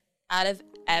out of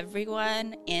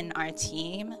everyone in our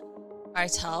team,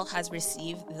 Artiel has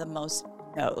received the most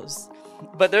no's.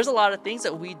 But there's a lot of things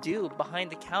that we do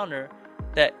behind the counter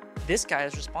that this guy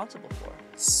is responsible for.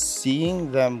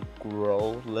 Seeing them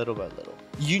grow little by little.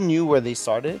 You knew where they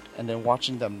started, and then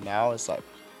watching them now is like,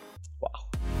 wow.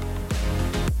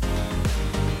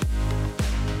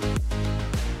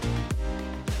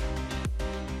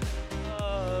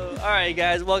 All right,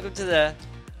 guys, welcome to the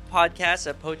podcast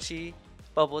at Pochi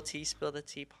Bubble Tea Spill the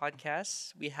Tea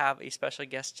podcast. We have a special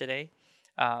guest today.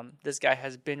 This guy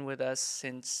has been with us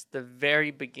since the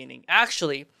very beginning.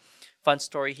 Actually, fun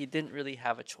story, he didn't really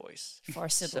have a choice.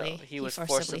 Forcibly. So he was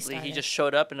forcibly. He just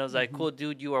showed up and I was like, cool,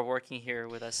 dude, you are working here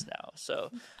with us now.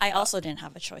 So I also didn't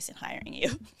have a choice in hiring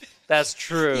you. That's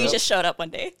true. You just showed up one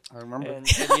day. I remember. And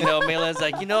Maylan's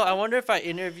like, I wonder if I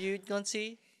interviewed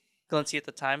Glency at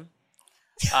the time.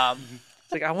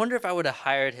 It's like, I wonder if I would have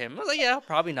hired him. I was like, yeah,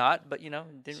 probably not. But,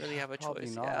 didn't really have a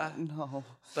choice. Not. Yeah. No.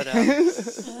 But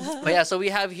yeah, so we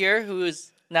have here who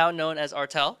is now known as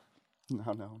Artiel.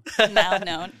 No. Now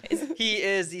known. He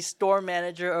is the store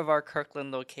manager of our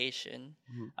Kirkland location.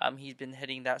 Mm-hmm. He's been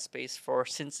heading that space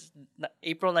since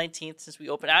April 19th, since we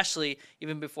opened. Actually,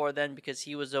 even before then, because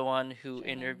he was the one who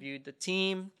interviewed the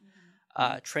team,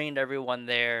 trained everyone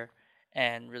there,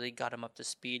 and really got him up to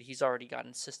speed. He's already got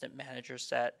an assistant manager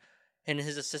set, and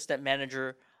his assistant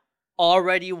manager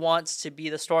already wants to be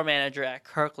the store manager at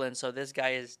Kirkland, so this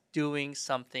guy is doing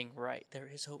something right. There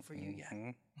is hope for you yet.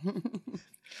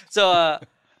 So,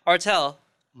 Artiel,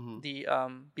 the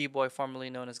B-boy formerly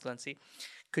known as Glency,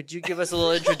 could you give us a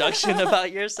little introduction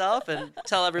about yourself and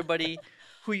tell everybody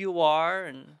who you are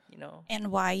and,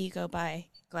 And why you go by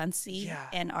Glency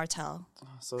and Artiel.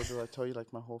 So do I tell you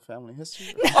like my whole family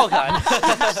history? Oh, God.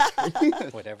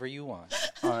 Whatever you want.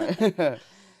 All right.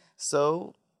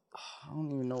 So I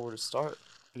don't even know where to start.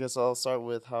 I guess I'll start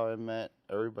with how I met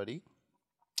everybody.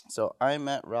 So I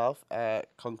met Ralph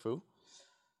at Kung Fu.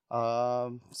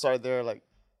 Started there like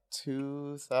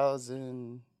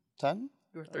 2010.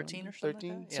 You were 13 or something 13,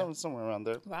 like that? Yeah. somewhere around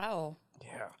there. Wow.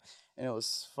 Yeah. And it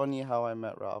was funny how I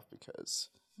met Ralph because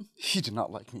he did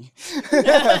not like me.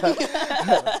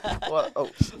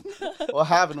 What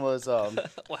happened was...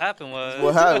 What happened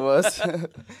was...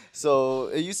 So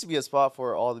it used to be a spot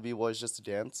for all the B-boys just to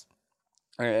dance.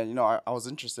 And, I was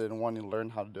interested in wanting to learn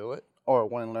how to do it or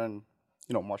wanting to learn,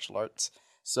 martial arts.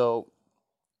 So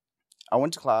I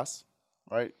went to class,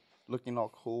 right, looking all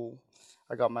cool.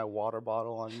 I got my water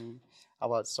bottle on me.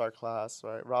 I'm about to start class,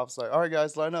 right? Ralph's like, all right,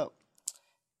 guys, line up.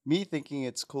 Me thinking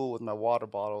it's cool with my water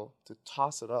bottle to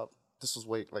toss it up. This was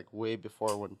way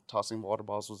before when tossing water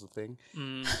bottles was a thing.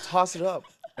 Toss it up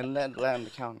and let it land on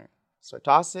the counter. So I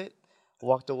tossed it,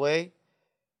 walked away.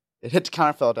 It hit the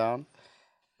counter, fell down.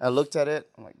 I looked at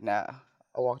it. I'm like, nah.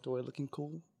 I walked away looking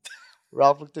cool.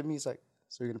 Ralph looked at me. He's like,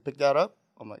 so you're going to pick that up?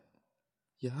 I'm like,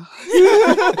 yeah.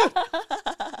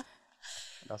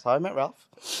 That's how I met Ralph.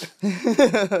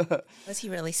 Was he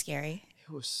really scary? It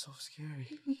was so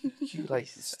scary. You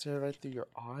stare right through your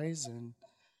eyes and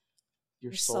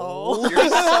your soul. Your soul.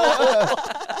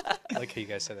 I like how you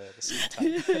guys said that at the same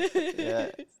time.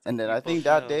 Yeah. And then I think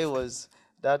that day was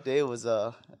I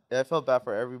felt bad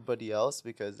for everybody else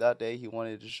because that day he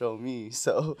wanted to show me.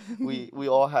 So we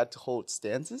all had to hold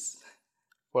stances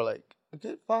for like a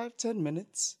good 5-10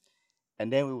 minutes.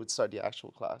 And then we would start the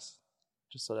actual class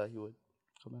just so that he would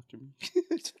come after me.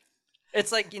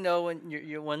 It's like, when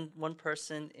you're one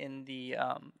person in the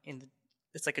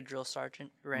it's like a drill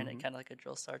sergeant, ran it kind of like a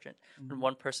drill sergeant. When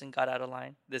one person got out of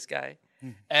line, this guy,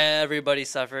 everybody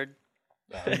suffered.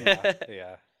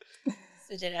 Yeah.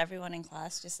 So did everyone in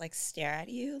class just stare at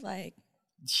you Yeah,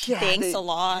 thanks a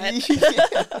lot?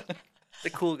 The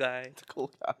cool guy. The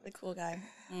cool guy.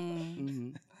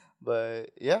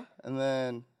 But yeah, and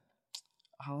then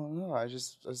I don't know. I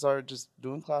started just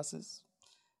doing classes,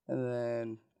 and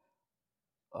then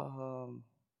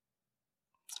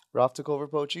Ralph took over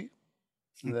Pochi.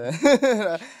 And then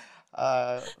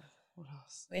what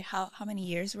else? Wait, how many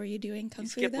years were you doing Kung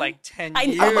Fu Skipped then? like 10 I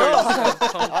years. know. of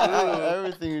Kung Fu.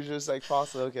 Everything is just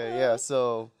possible. Okay, yeah.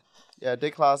 So yeah, I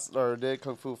did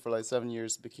Kung Fu for 7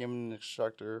 years. Became an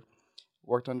instructor.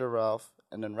 Worked under Ralph,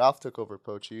 and then Ralph took over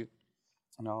Pochi,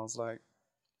 and I was like,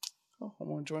 oh, I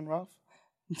want to join Ralph.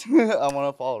 I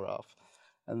want to follow Ralph,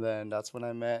 and then that's when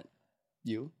I met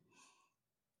you.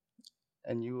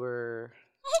 And you were,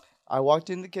 I walked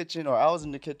in the kitchen, or I was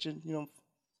in the kitchen,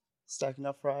 stacking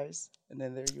up fries. And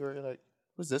then there you were like,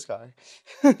 who's this guy?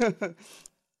 Okay.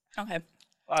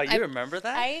 Wow, you remember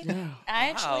that? I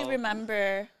actually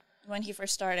remember when he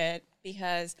first started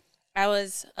because I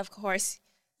was, of course,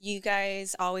 you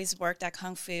guys always worked at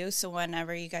Kung Fu. So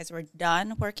whenever you guys were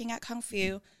done working at Kung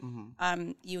Fu,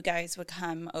 you guys would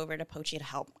come over to Pochi to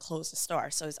help close the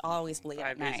store. So it's always late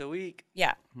at 5 days night. a week.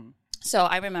 Yeah. So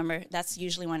I remember that's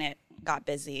usually when it got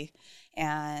busy,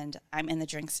 and I'm in the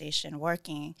drink station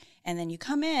working, and then you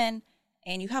come in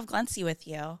and you have Glency with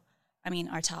you. I mean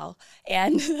Artel,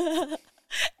 and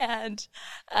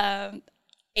and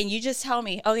you just tell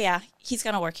me, oh yeah, he's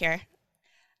gonna work here.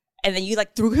 And then you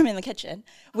like threw him in the kitchen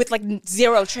with like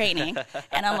zero training.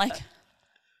 And I'm like,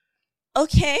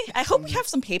 okay, I hope we have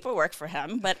some paperwork for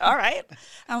him, but all right.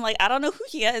 I'm like, I don't know who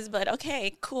he is, but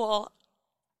okay, cool.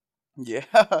 Yeah.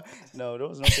 No, there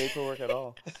was no paperwork at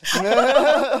all.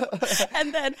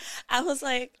 And then I was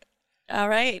like, all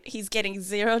right, he's getting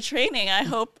zero training.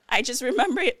 I just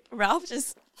remember Ralph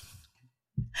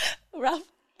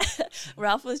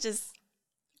was just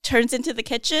turns into the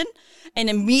kitchen and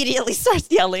immediately starts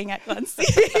yelling at Glency.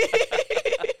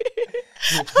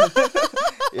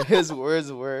 His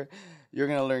words were, "You're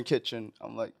gonna learn kitchen."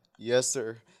 I'm like, "Yes,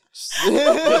 sir."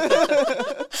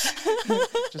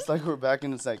 Just like we're back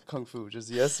in, it's like Kung Fu. Just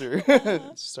yes, sir.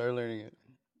 Start learning it.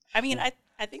 I mean,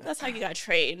 I think that's how you got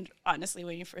trained, honestly,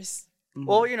 when you first.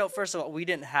 Well, first of all, we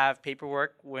didn't have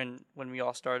paperwork when we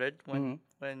all started. When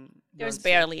There was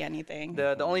barely anything.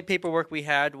 the only paperwork we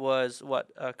had was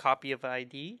a copy of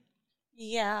ID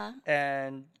Yeah.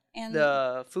 and And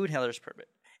the food handler's permit,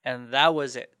 and that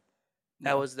was it.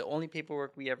 That was the only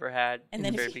paperwork we ever had And in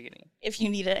then the if very you- beginning. if you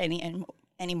needed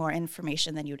any more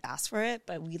information, then you'd ask for it.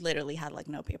 But we literally had like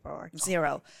no paperwork,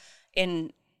 zero.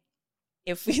 And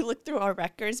if we look through our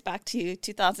records back to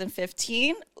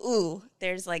 2015,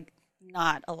 there's like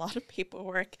not a lot of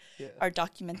paperwork or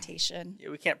documentation. Yeah,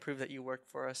 we can't prove that you worked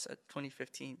for us at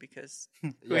 2015 because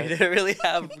we Yeah. didn't really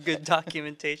have good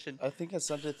documentation. I think I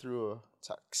sent it through a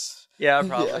text. Yeah,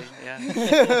 probably.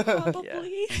 Yeah.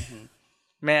 Probably.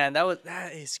 Man,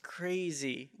 that is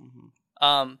crazy.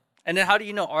 And then how do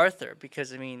you know Arthur?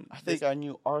 Because I think I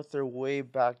knew Arthur way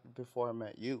back before I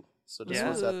met you. So this Yeah.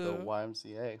 was at the Ooh.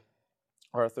 YMCA.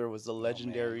 Arthur was the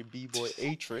legendary B-boy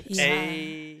Atrix.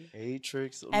 Yeah.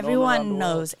 Atrix. Everyone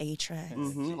knows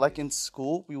Atrix. Like in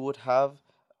school, we would have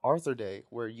Arthur Day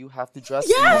where you have to dress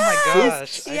Yes! in Oh my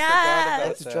gosh. Yes! you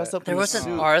have to dress up there in a was an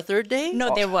suit. Arthur Day?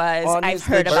 No, there was. On I've his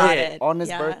heard birthday- about it. On his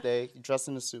Yeah. birthday, you dress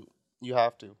in a suit. You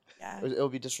have to. Yeah. It'll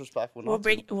be disrespectful. We'll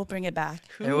not bring it back.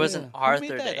 There was an Who Arthur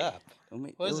made that Day. up? to.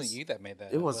 It Wasn't was you that made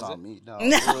that It up, was was not it? me. No,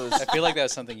 I feel like that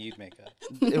was something you'd make up.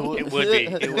 It would be.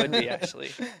 It would be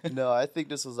actually. No, I think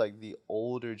this was like the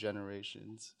older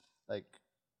generations, like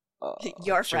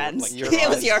Your friends. like It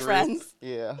was your group. friends.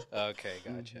 Yeah, Okay,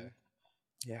 gotcha.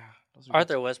 yeah. Those were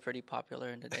Arthur was pretty popular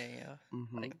in the day. Yeah.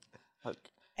 good. Like,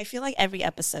 I feel like every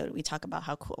episode we talk about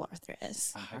how cool Arthur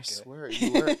is. I swear,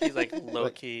 you were. He's like low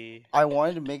key. I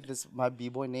wanted to make this my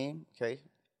b-boy name. Okay,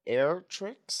 Air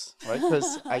Tricks, right?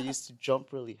 Because I used to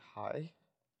jump really high,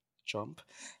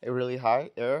 really high,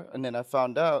 air, and then I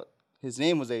found out his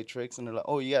name was Atrix, and they're like,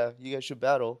 "Oh yeah, you guys should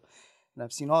battle." And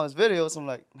I've seen all his videos. I'm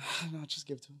like, no, just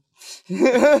give it to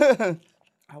him.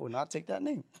 I would not take that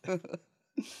name.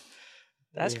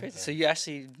 That's crazy. So you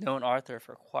actually known Arthur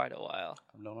for quite a while.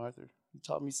 I've known Arthur. He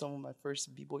taught me some of my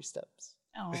first b-boy steps.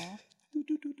 Oh,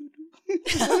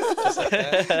 Just like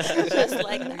that. just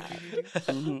like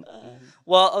that.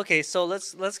 Well, okay, so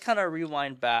let's kind of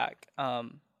rewind back.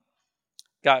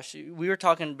 Gosh, we were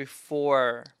talking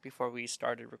before we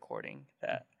started recording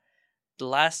that the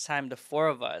last time the four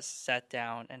of us sat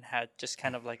down and had just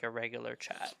kind of like a regular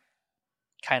chat,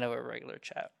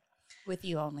 With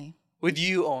you only. with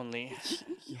you only.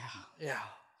 Yeah.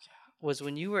 Was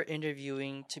when you were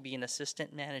interviewing to be an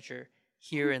assistant manager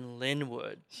here in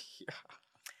Linwood.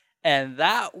 And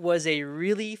that was a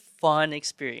really fun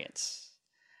experience.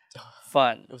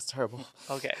 Fun. It was terrible.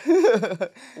 Okay.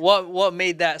 What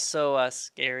made that so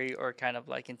scary or kind of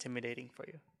like intimidating for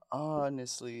you?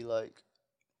 Honestly, like,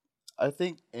 I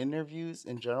think interviews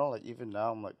in general, like even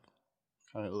now, I'm like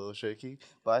kind of a little shaky.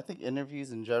 But I think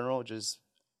interviews in general just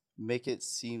make it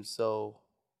seem so.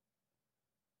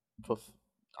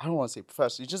 I don't want to say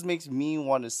professional. It just makes me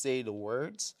want to say the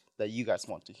words that you guys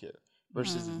want to hear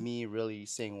versus me really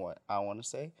saying what I want to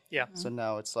say. Yeah. So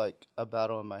now it's like a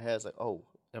battle in my head. It's like, oh,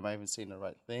 am I even saying the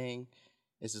right thing?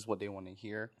 Is this what they want to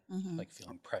hear? Like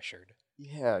feeling pressured.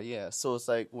 Yeah. So it's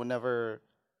like whenever,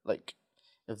 like,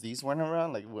 if these weren't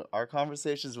around, like our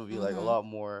conversations would be like a lot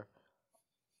more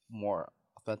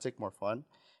authentic, more fun.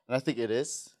 And I think it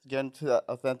is getting to that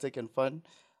authentic and fun.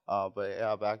 But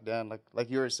yeah, back then, like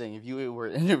you were saying, if you were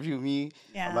to interview me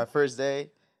on my first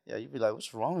day, Yeah, you'd be like,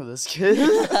 what's wrong with this kid?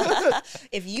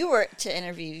 If you were to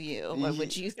interview you, what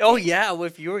would you think? Oh yeah, well,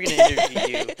 if you were gonna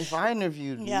interview you, If I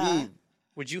interviewed Yeah. me,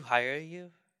 would you hire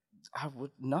you? I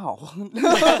would no. Oh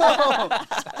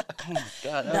my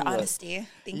god. The honesty.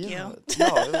 Thank you.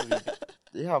 No, it would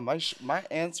be, yeah. My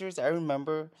answers I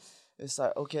remember. It's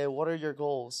like, okay, what are your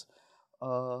goals?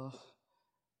 To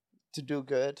do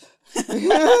good.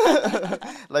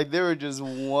 Like they were just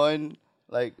one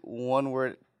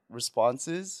word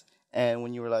responses, and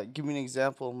when you were like, give me an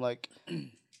example, I'm like,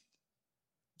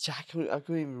 I couldn't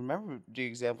even remember the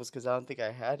examples because I don't think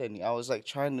I had any. I was like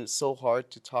trying so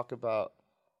hard to talk about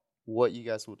what you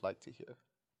guys would like to hear.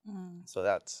 So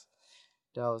that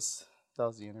was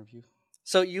the interview.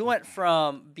 So you went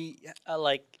from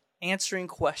like answering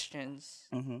questions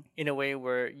in a way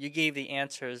where you gave the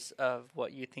answers of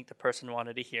what you think the person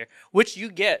wanted to hear, which you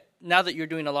get now that you're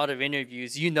doing a lot of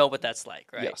interviews. You know what that's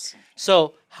like, right? Yes.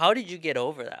 So how did you get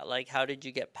over that? Like, how did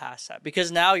you get past that?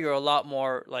 Because now you're a lot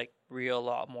more like real, a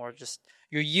lot more just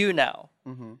you're you now.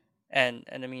 And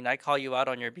I mean, I call you out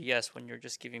on your BS when you're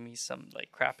just giving me some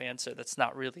like crap answer that's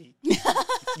not really.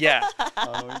 Yeah.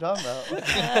 I don't know what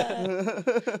you're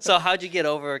talking about. So how'd you get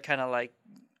over kind of like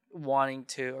wanting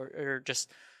to or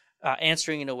just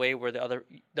answering in a way where the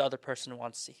other person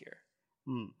wants to hear?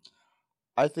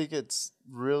 I think it's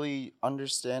really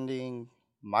understanding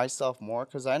myself more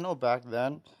because I know back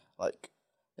then, like,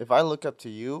 if I look up to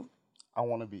you, I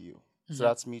want to be you. So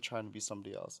that's me trying to be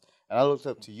somebody else. And I looked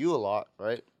up to you a lot,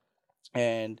 right?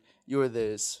 And you were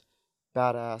this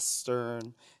badass,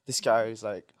 stern. This guy is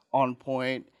like on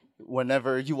point.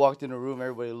 Whenever you walked in a room,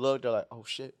 everybody looked. They're like, "Oh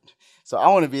shit!" So I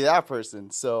want to be that person.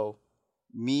 So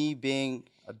me being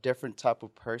a different type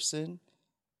of person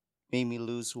made me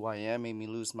lose who I am. Made me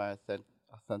lose my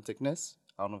authenticness.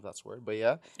 I don't know if that's a word, but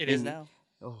yeah, It is now.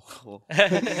 Oh, cool.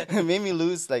 It made me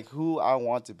lose like who I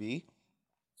want to be,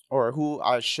 or who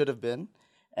I should have been,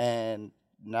 and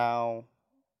now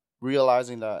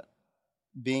realizing that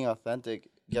being authentic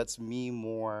gets me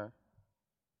more.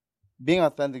 Being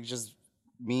authentic just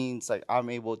means like I'm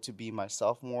able to be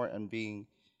myself more, and being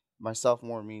myself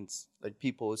more means like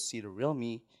people see the real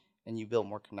me, and you build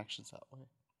more connections that way.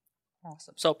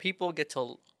 Awesome. So people get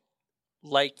to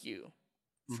like you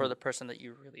for the person that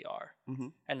you really are,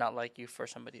 and not like you for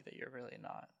somebody that you're really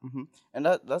not. And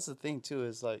that's the thing too,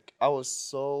 is like I was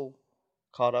so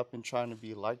caught up in trying to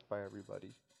be liked by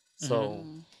everybody. So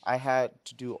I had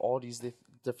to do all these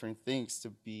different things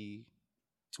to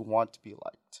want to be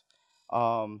liked.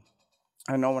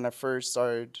 I know when I first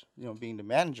started, being the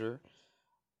manager,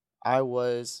 I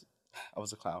was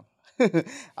a clown.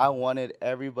 I wanted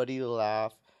everybody to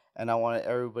laugh, and I wanted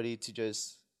everybody to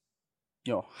just,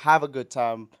 have a good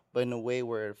time, but in a way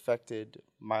where it affected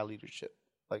my leadership,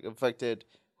 like affected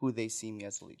who they see me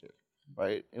as a leader,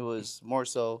 right? It was more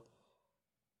so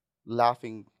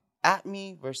laughing at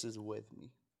me versus with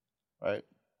me, right?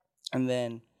 And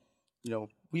then,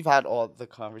 we've had all the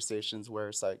conversations where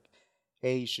it's like,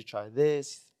 hey, you should try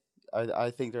this. I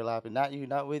think they're laughing at you,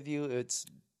 not with you.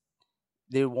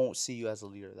 They won't see you as a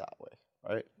leader that way,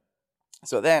 right?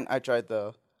 So then I tried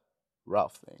the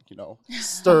Ralph thing,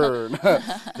 stern,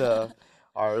 all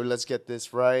right, let's get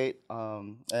this right.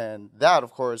 And that,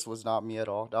 of course, was not me at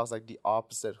all. That was like the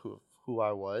opposite who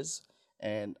I was.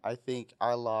 And I think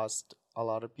I lost a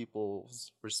lot of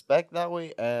people's respect that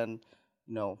way. And,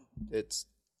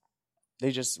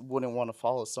 they just wouldn't want to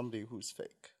follow somebody who's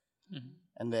fake.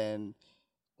 And then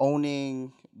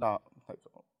owning my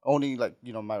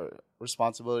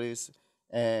responsibilities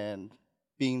and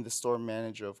being the store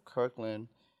manager of Kirkland,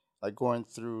 like going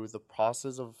through the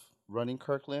process of running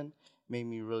Kirkland made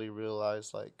me really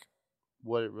realize like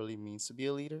what it really means to be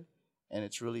a leader. And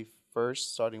it's really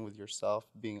first starting with yourself,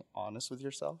 being honest with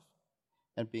yourself,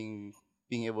 and being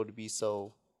able to be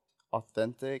so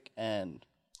authentic and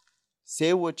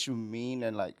say what you mean,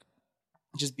 and like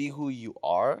just be who you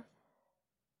are,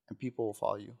 and people will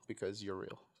follow you because you're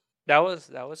real. That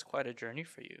was quite a journey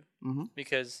for you,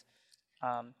 because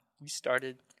we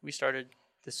started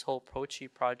this whole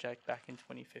Prochi project back in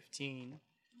 2015.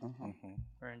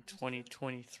 We're in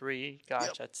 2023. Gosh,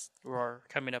 we're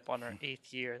coming up on our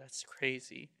 8th year. That's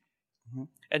crazy.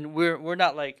 And we're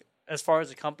not like, as far as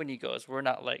the company goes, we're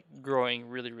not like growing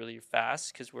really, really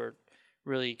fast because we're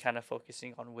really kind of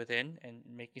focusing on within and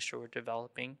making sure we're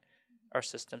developing our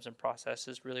systems and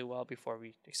processes really well before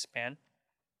we expand.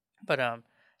 But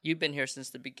you've been here since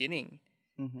the beginning,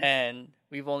 and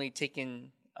you've only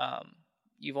taken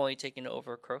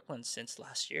over Kirkland since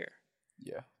last year.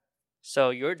 Yeah.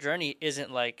 So your journey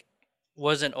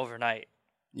wasn't overnight.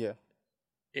 Yeah.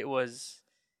 It was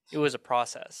a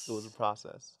process. It was a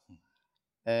process.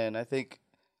 And I think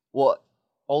what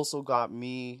also got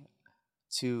me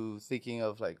to thinking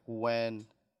of like when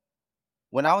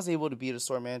I was able to be the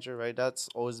store manager, right? That's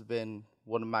always been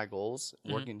one of my goals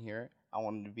working here. I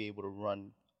wanted to be able to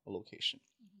run a location.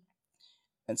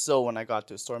 And so when I got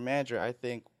to store manager, I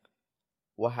think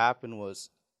what happened was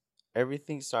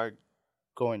everything started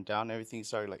going down. Everything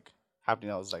started like happening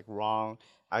that was like wrong.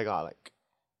 I got like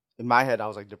in my head I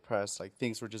was like depressed. Like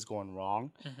things were just going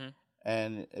wrong,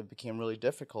 and it became really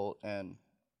difficult. And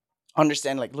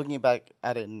understand like looking back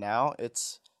at it now,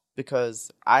 it's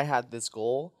because I had this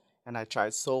goal and I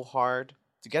tried so hard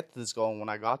to get to this goal. And when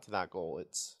I got to that goal,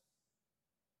 it's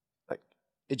like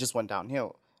it just went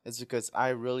downhill. It's because I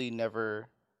really never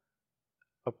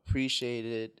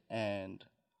appreciated and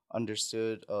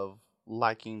understood of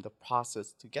liking the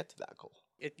process to get to that goal.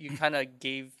 You kind of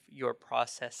gave your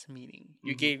process meaning.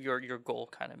 You gave your goal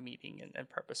kind of meaning and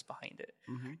purpose behind it.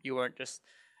 You weren't just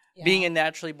being a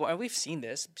naturally born. And we've seen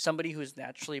this. Somebody who's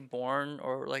naturally born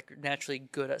or like naturally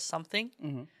good at something.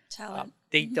 Talent.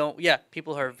 They don't. Yeah,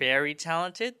 people who are very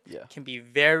talented can be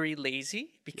very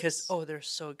lazy because they're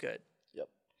so good. Yep.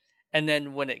 And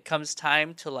then when it comes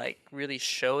time to like really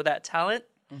show that talent,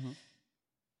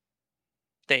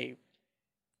 they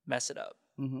mess it up.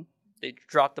 They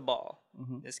drop the ball.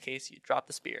 In this case, you drop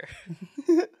the spear.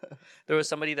 There was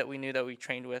somebody that we knew that we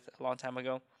trained with a long time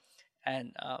ago,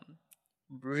 and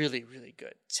really, really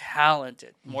good,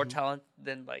 talented, more talent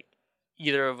than like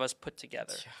either of us put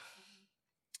together.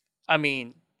 I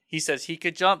mean, he says he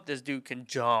could jump. This dude can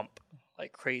jump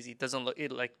like crazy. Doesn't look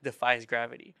it like defies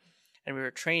gravity. And we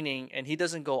were training, and he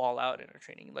doesn't go all out in our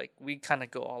training. Like we kind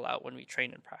of go all out when we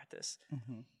train and practice.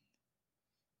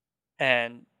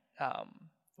 And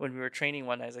when we were training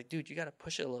one night, I was like, dude, you got to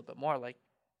push it a little bit more. Like,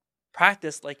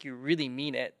 practice like you really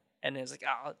mean it. And it was like,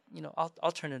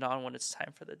 I'll turn it on when it's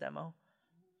time for the demo.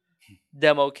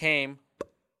 Demo came,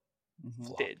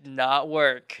 did not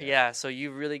work. Yeah, so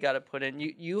you really got to put in.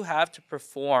 You have to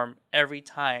perform every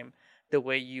time the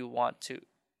way you want to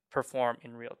perform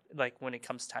in real, like when it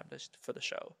comes time for the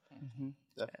show.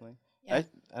 Definitely. Yeah.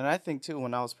 I think too,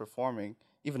 when I was performing,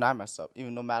 even I messed up.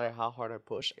 Even no matter how hard I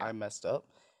pushed, I messed up.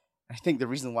 I think the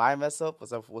reason why I messed up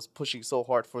was I was pushing so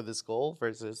hard for this goal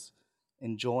versus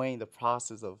enjoying the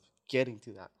process of getting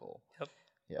to that goal.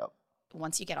 Yep.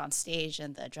 Once you get on stage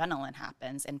and the adrenaline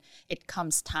happens and it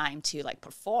comes time to like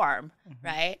perform,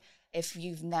 right? If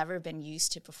you've never been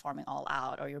used to performing all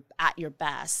out or you're at your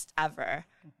best ever,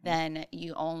 then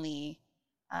you only,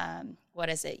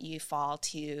 you fall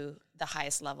to the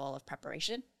highest level of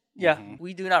preparation. Yeah,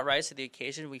 we do not rise to the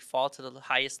occasion. We fall to the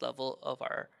highest level of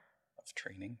our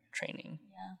training.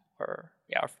 Or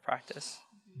for practice,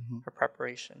 for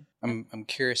preparation. I'm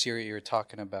curious. You were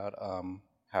talking about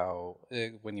how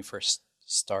when you first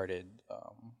started,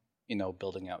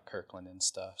 building out Kirkland and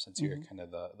stuff, since you're kind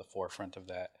of the forefront of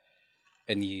that,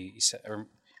 and you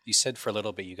said for a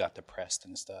little bit you got depressed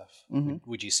and stuff.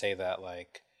 Would you say that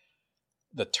like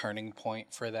the turning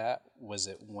point for that was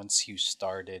it once you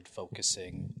started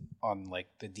focusing on like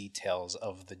the details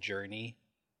of the journey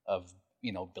of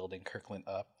building Kirkland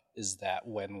up? Is that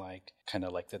when like kind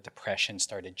of like the depression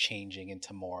started changing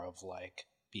into more of like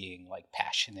being like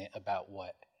passionate about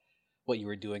what you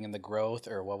were doing in the growth,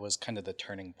 or what was kind of the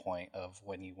turning point of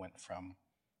when you went from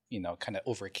kind of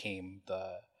overcame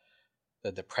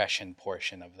the depression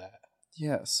portion of that?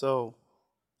 Yeah, so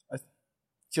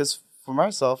because for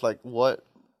myself, like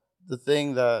the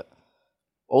thing that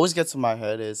always gets in my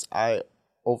head is I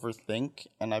overthink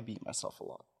and I beat myself a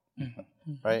lot.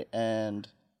 Right? And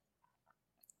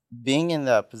being in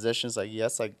that position is like,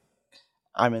 yes, like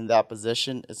I'm in that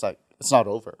position. It's like, it's not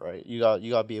over, right? You got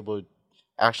to be able to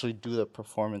actually do the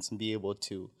performance and be able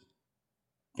to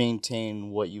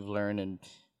maintain what you've learned and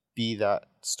be that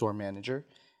store manager.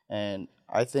 And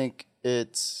I think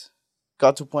it's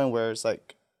got to a point where it's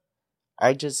like,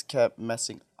 I just kept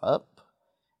messing up.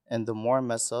 And the more I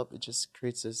mess up, it just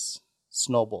creates this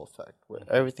snowball effect where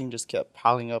everything just kept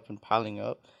piling up and piling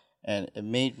up. And it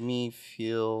made me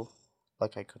feel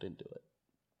like I couldn't do it.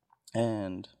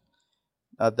 And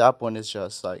at that point, it's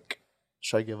just like,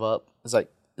 should I give up? It's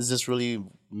like, is this really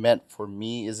meant for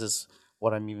me? Is this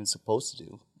what I'm even supposed to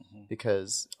do?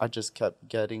 Because I just kept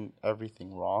getting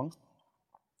everything wrong.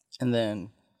 And then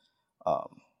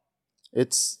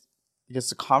it's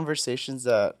the conversations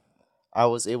that I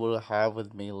was able to have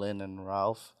with Maylin and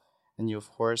Ralph and you,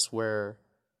 of course, where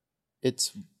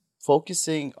it's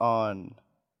focusing on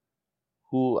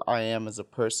who I am as a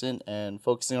person and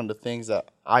focusing on the things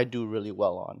that I do really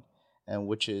well on, and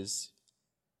which is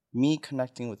me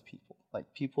connecting with people.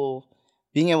 Like people,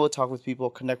 being able to talk with people,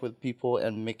 connect with people,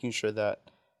 and making sure that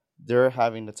they're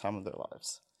having the time of their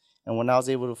lives. And when I was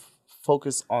able to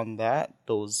focus on that,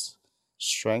 those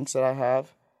strengths that I have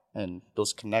and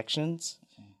those connections,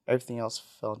 everything else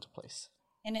fell into place.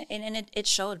 And it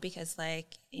showed because,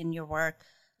 like, in your work,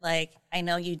 like, I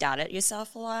know you doubted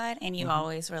yourself a lot and you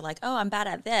always were like, oh, I'm bad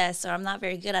at this or I'm not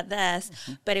very good at this.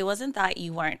 But it wasn't that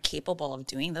you weren't capable of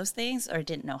doing those things or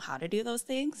didn't know how to do those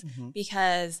things,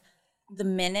 because the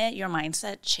minute your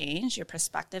mindset changed, your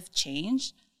perspective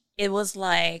changed, it was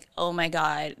like, oh my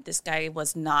God, this guy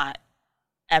was not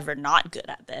ever not good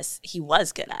at this. He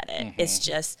was good at it. It's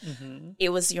just, it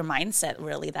was your mindset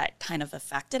really that kind of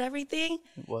affected everything.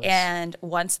 It was. And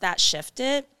once that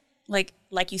shifted,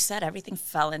 like you said, everything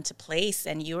fell into place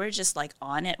and you were just like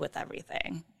on it with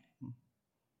everything.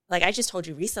 Like I just told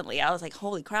you recently, I was like,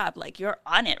 holy crap, like you're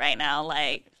on it right now.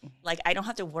 Like I don't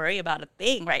have to worry about a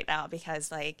thing right now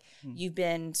because like you've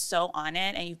been so on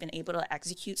it and you've been able to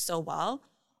execute so well.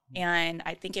 And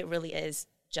I think it really is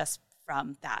just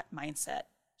from that mindset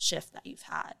shift that you've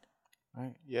had.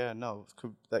 Right. Yeah, no.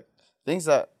 Like things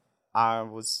that I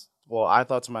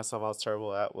thought to myself I was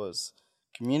terrible at was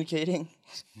communicating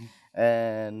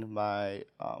and my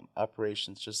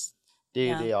operations, just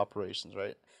day-to-day operations,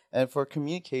 right? And for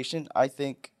communication, I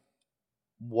think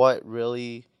what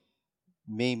really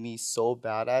made me so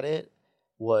bad at it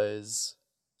was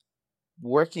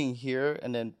working here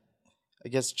and then I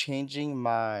guess changing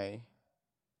my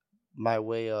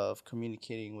way of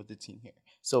communicating with the team here.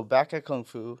 So back at Kung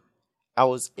Fu, I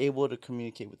was able to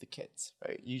communicate with the kids,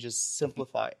 right? You just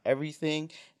simplify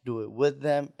everything, do it with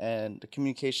them, and the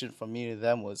communication from me to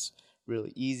them was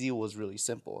really easy, was really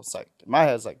simple. It's like, in my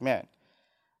head, it's like, man,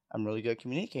 I'm really good at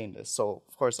communicating this. So,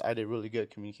 of course, I did really good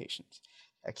at communications.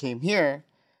 I came here,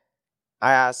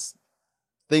 I asked,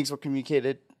 things were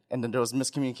communicated, and then there was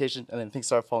miscommunication, and then things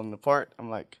started falling apart. I'm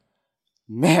like,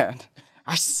 man,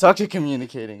 I suck at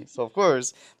communicating. So, of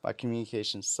course, my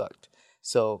communication sucked.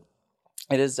 So,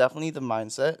 it is definitely the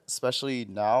mindset, especially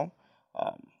now.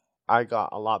 I got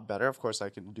a lot better. Of course, I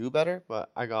can do better,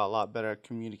 but I got a lot better at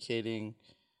communicating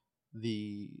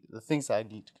the things that I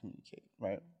need to communicate,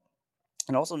 right?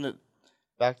 And also,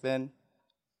 back then,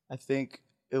 I think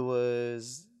it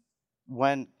was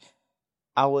when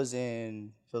I was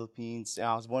in Philippines, and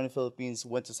I was born in the Philippines,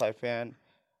 went to Saipan,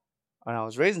 and I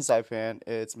was raised in Saipan.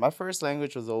 It's my first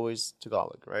language was always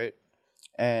Tagalog, right?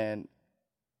 And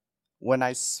when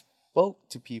I spoke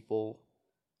to people,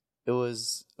 it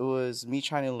was me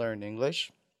trying to learn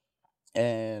English,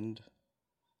 and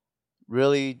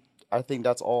really, I think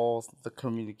that's all the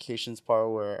communications part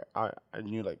where I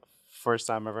knew like first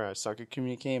time ever I started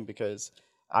communicating because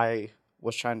I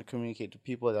was trying to communicate to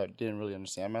people that didn't really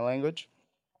understand my language.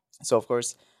 So of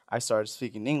course I started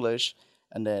speaking English,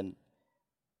 and then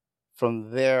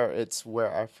from there it's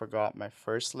where I forgot my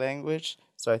first language.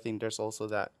 So I think there's also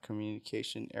that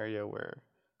communication area where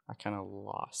I kind of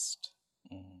lost.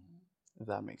 If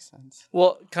that makes sense.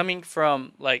 Well, coming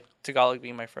from like Tagalog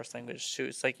being my first language too,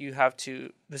 it's like you have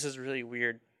to. This is really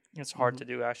weird. It's hard to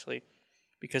do actually,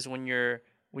 because when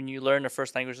you learn a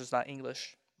first language that's not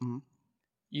English,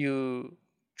 you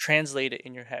translate it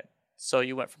in your head. So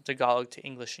you went from Tagalog to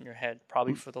English in your head,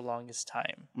 probably for the longest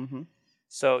time.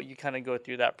 So you kind of go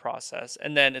through that process,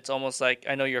 and then it's almost like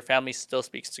I know your family still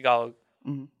speaks Tagalog.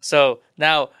 So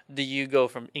now, do you go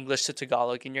from English to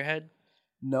Tagalog in your head?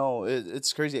 No,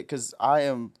 it's crazy because I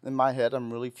am, in my head,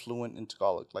 I'm really fluent in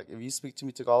Tagalog. Like, if you speak to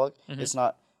me Tagalog, it's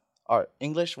not, all right,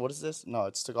 English, what is this? No,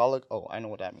 it's Tagalog. Oh, I know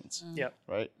what that means. Yeah.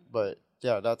 Right? But,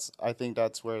 yeah, I think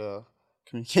that's where the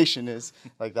communication is,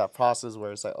 like that process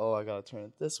where it's like, oh, I got to turn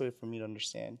it this way for me to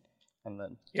understand and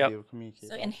then to be able to communicate.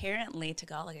 So, inherently,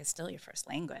 Tagalog is still your first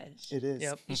language. It is.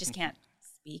 Yep. You just can't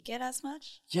speak it as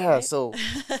much. Yeah, right? so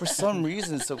for some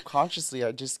reason, subconsciously,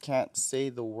 I just can't say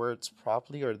the words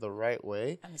properly or the right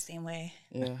way. I'm the same way.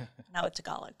 Yeah. Not with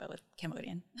Tagalog, but with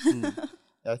Cambodian.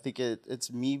 I think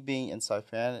it's me being in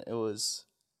Saipan. It was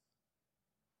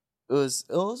a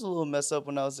little messed up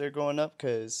when I was there growing up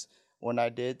because when I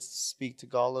did speak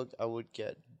Tagalog, I would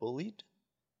get bullied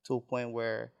to a point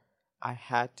where I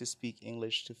had to speak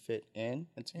English to fit in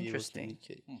and to be able to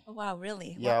communicate. Oh, wow,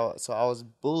 really? Yeah, Wow. so I was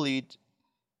bullied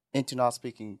into not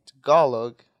speaking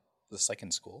Tagalog. It's like in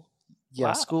school. Yeah,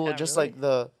 Wow, school, yeah, just really?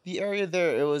 like the area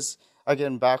there, it was,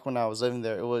 again, back when I was living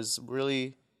there, it was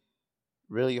really,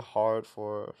 really hard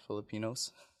for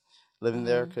Filipinos living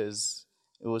there because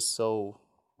it was so,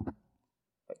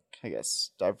 like, I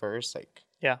guess, diverse. Like,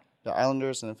 Yeah. the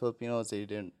Islanders and the Filipinos, they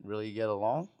didn't really get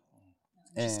along.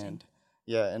 And,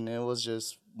 yeah, and it was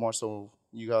just more so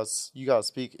you gotta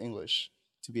speak English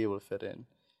to be able to fit in.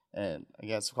 And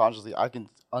again, subconsciously, I can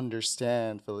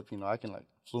understand Filipino. I can like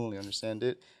fluently understand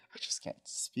it. I just can't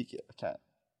speak it. I can't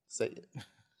say it.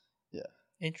 Yeah.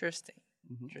 Interesting.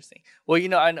 Mm-hmm. Interesting. Well, you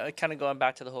know, I know, kind of going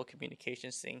back to the whole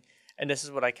communications thing, and this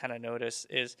is what I kind of noticed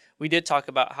is we did talk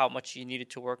about how much you needed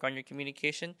to work on your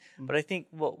communication, but I think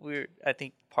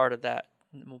part of that,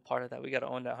 we got to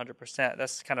own that 100%.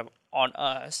 That's kind of on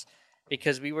us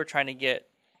because we were trying to get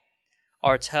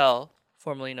Artiel,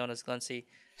 formerly known as Glency,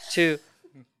 to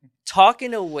talk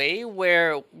in a way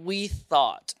where we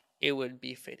thought it would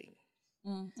be fitting.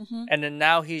 Mm-hmm. And then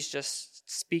now he's just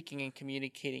speaking and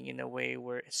communicating in a way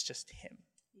where it's just him.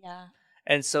 Yeah.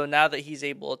 And so now that he's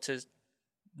able to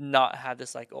not have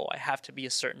this like, oh, I have to be a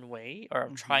certain way or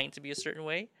I'm trying to be a certain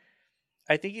way,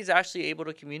 I think he's actually able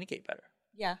to communicate better.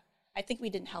 Yeah. I think we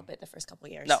didn't help it the first couple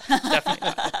of years. No, definitely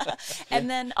not. And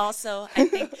then also, I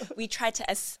think we tried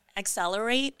to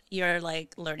accelerate your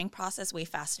like learning process way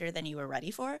faster than you were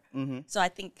ready for. Mm-hmm. So I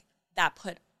think that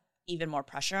put even more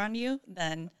pressure on you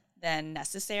than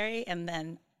necessary. And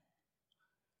then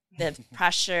the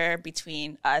pressure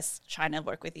between us trying to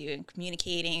work with you and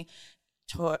communicating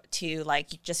to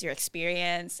like just your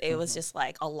experience, it was just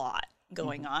like a lot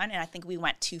going on. And I think we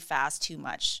went too fast, too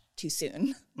much, too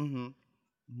soon. Mm-hmm.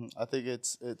 Mm-hmm. I think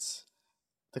it's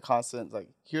the constant, like,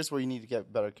 here's where you need to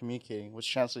get better communicating,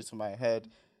 which translates to my head,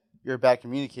 you're a bad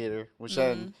communicator, which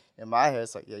then in my head,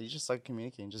 it's like, yeah, you just like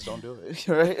communicating, just don't do it,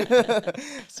 right?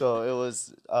 So it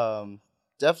was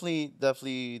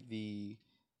definitely the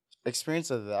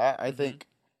experience of that. I think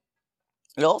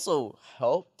it also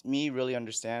helped me really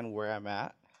understand where I'm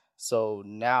at. So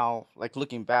now, like,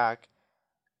 looking back,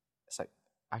 it's like,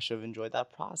 I should have enjoyed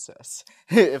that process.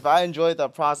 If I enjoyed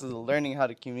that process of learning how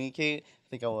to communicate, I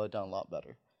think I would have done a lot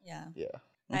better. Yeah.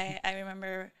 Yeah. I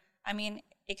remember, I mean,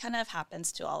 it kind of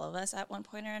happens to all of us at one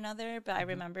point or another, but I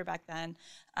remember back then,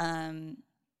 and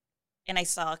I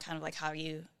saw kind of like how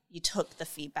you took the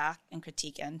feedback and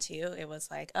critique into. It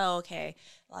was like, oh, okay,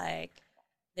 like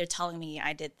they're telling me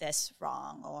I did this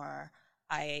wrong or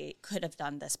I could have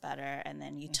done this better. And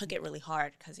then you took it really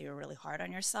hard because you were really hard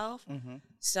on yourself.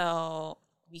 So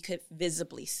we could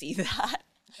visibly see that.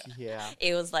 Yeah.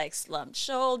 It was like slumped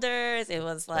shoulders. It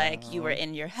was like you were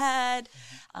in your head.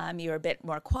 You were a bit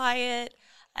more quiet.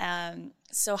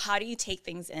 So how do you take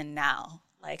things in now?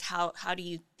 Like how do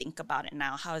you think about it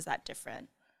now? How is that different?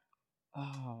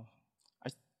 Oh, I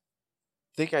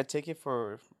think I take it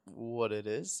for what it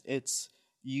is. It's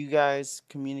you guys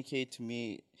communicate to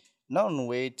me not in a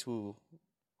way to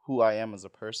who I am as a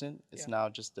person. It's now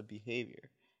just the behavior.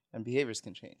 And behaviors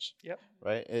can change. Yep.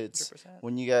 Right? It's 100%.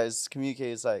 when you guys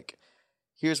communicate, it's like,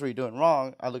 here's what you're doing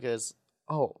wrong. I look at it as,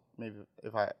 oh, maybe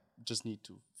if I just need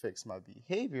to fix my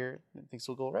behavior, then things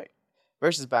will go right.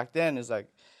 Versus back then, it's like,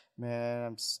 man,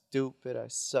 I'm stupid. I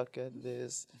suck at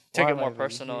this. Took Why it am I more even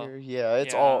personal. here? Yeah,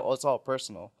 it's all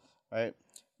personal, right?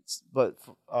 But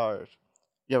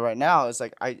right now it's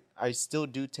like I still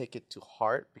do take it to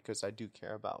heart because I do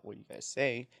care about what you guys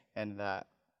say, and that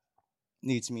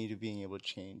needs me to being able to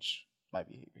change my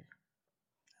behavior.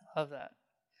 Love that.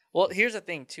 Well, here's the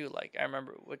thing too. Like I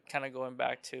remember, kind of going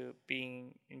back to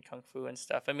being in kung fu and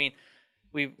stuff. I mean,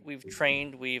 we've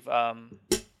trained. We've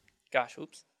gosh,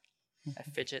 oops, I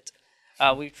fidget.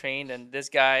 We've trained, and this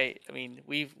guy. I mean,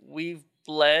 we've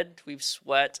bled, we've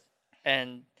sweat,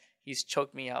 and he's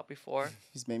choked me out before.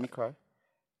 He's made me cry.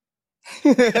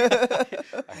 Why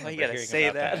you gotta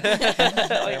say that?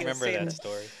 I remember that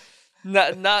story.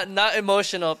 Not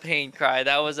emotional pain cry.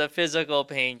 That was a physical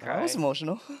pain cry. I was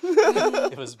emotional.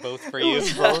 It was both for you.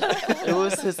 It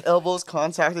was his elbows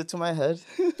contacted to my head.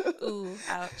 Ooh,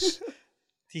 ouch.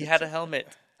 He had a helmet.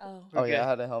 Oh yeah, I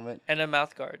had a helmet and a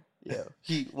mouth guard. Yeah.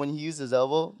 When he used his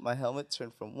elbow, my helmet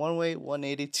turned from one way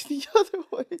 180 to the other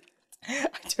way.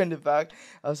 I turned it back.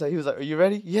 He was like, "Are you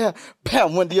ready?" Yeah.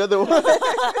 Bam, went the other way.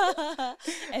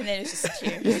 And then it's just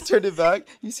tears. Yeah, turned it back.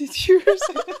 You see tears.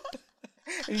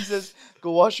 And he says,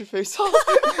 "Go wash your face off."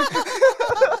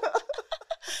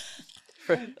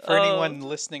 For anyone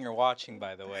listening or watching,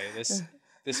 by the way,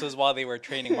 this was while they were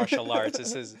training martial arts.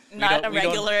 This is not a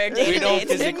regular day. We don't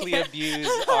physically abuse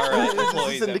our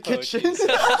employees in the kitchen. In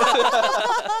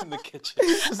the kitchen.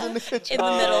 In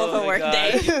the middle of a work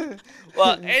day.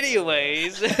 Well,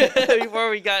 anyways, before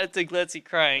we got into Glitzy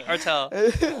crying, Artel,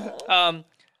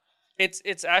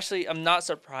 it's actually, I'm not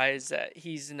surprised that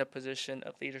he's in the position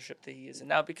of leadership that he is in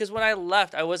now, because when I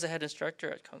left, I was a head instructor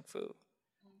at Kung Fu,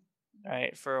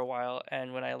 right, for a while,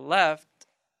 and when I left,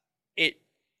 it,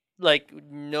 like,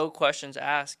 no questions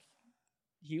asked,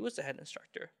 he was the head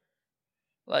instructor.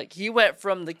 Like, he went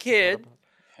from the kid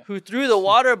who threw the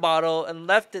water bottle and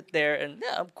left it there and,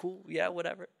 yeah, I'm cool, yeah,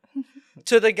 whatever,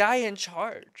 to the guy in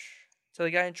charge. to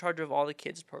the guy in charge of all the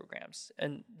kids programs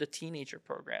and the teenager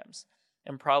programs,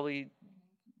 and probably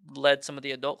led some of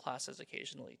the adult classes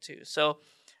occasionally too. So,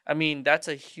 I mean, that's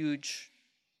a huge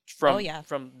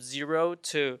from 0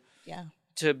 to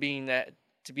being that,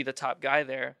 to be the top guy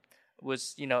there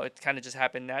was, you know, it kind of just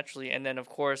happened naturally. And then of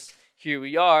course, here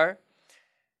we are.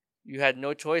 You had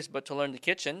no choice but to learn the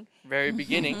kitchen very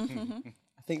beginning.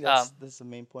 I think that's the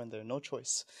main point there. No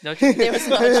choice. No choice. There was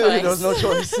no choice. There was no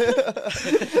choice.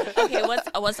 Okay,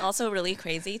 what's also really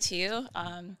crazy too,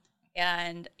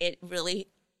 and it really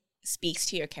speaks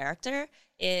to your character,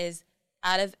 is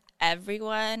out of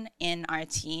everyone in our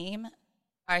team,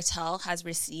 Artiel has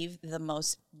received the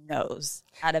most no's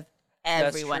out of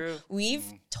everyone. That's true.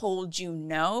 We've told you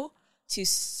no to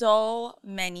so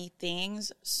many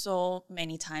things, so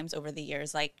many times over the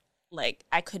years. Like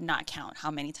I could not count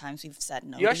how many times we've said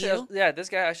no to you. This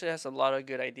guy actually has a lot of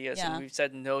good ideas, and we've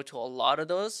said no to a lot of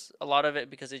those. A lot of it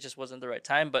because it just wasn't the right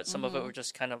time, but some of it were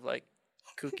just kind of like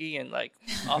kooky and like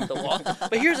off the wall.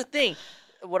 But here's the thing: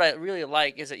 what I really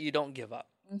like is that you don't give up.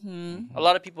 A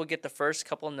lot of people get the first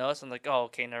couple no's and like, oh,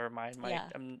 okay, never mind,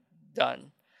 I'm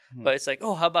done. But it's like,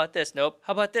 oh, how about this? Nope.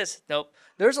 How about this? Nope.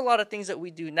 There's a lot of things that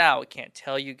we do now. I can't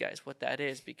tell you guys what that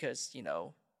is because, you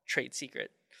know, trade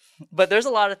secret. But there's a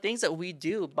lot of things that we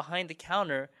do behind the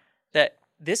counter that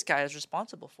this guy is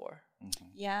responsible for.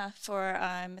 Yeah, for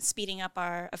speeding up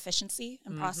our efficiency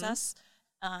and process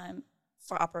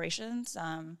for operations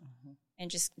and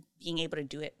just being able to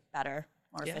do it better,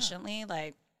 more efficiently.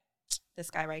 Like this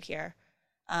guy right here.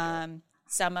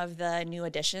 Some of the new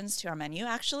additions to our menu,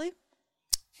 actually.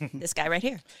 This guy right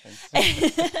here.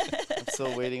 I'm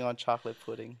still waiting on chocolate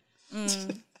pudding.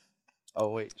 Oh,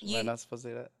 wait. Am I not supposed to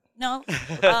say that? No.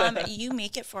 You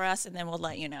make it for us, and then we'll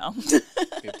let you know. You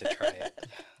have to try it.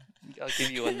 I'll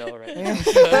give you a no right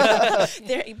now.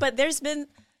 But there's been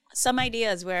some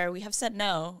ideas where we have said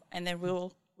no, and then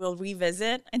we'll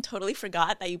revisit and totally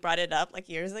forgot that you brought it up like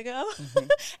years ago.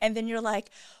 And then you're like,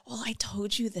 well, I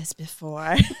told you this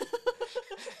before.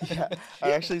 Yeah,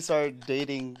 I actually started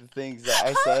dating the things that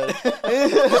I said.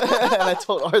 And I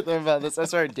told Arthur about this. I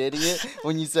started dating it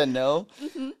when you said no.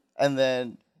 And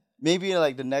then maybe in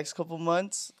like the next couple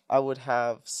months, I would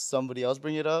have somebody else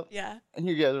bring it up. Yeah. And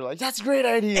you guys are like, that's a great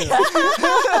idea.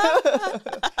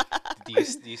 Do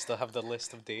you still have the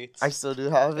list of dates? I still do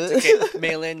have it. Okay,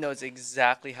 Maylin knows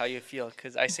exactly how you feel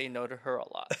because I say no to her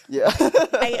a lot. Yeah.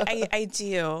 I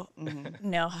do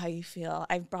know how you feel.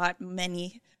 I've brought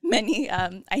many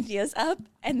ideas up,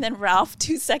 and then Ralph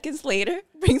 2 seconds later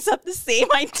brings up the same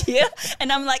idea,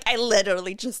 and I'm like, I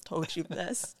literally just told you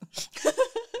this.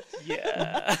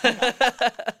 Yeah.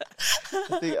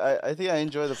 I think I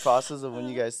enjoy the process of when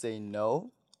you guys say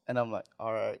no, and I'm like,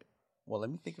 all right, well,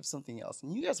 let me think of something else,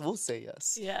 and you guys will say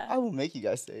yes. Yeah. I will make you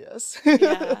guys say yes.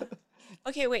 Yeah.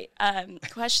 Okay, wait.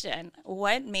 Question: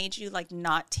 what made you like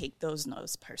not take those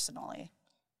no's personally?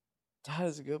 That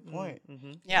is a good point.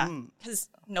 Yeah, because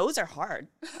no's are hard.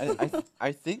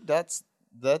 I think that's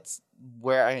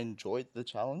where I enjoyed the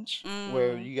challenge,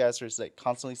 where you guys are just like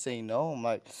constantly saying no. I'm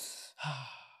like,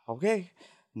 okay,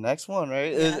 next one,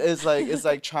 right? Yeah. It's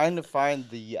like trying to find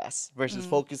the yes versus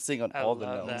focusing on all the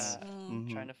no's.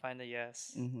 Trying to find a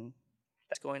yes.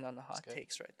 That's going on the hot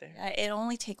takes right there. Yeah, it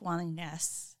only take one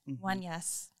yes. One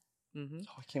yes. Oh,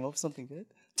 I came up with something good.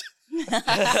 That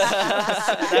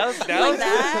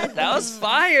was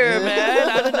fire, man.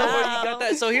 I don't know where you got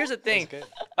that. So here's the thing.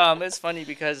 It's funny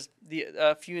because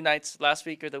a few nights last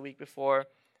week or the week before,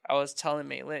 I was telling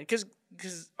Maylin because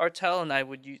Artiel and I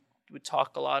would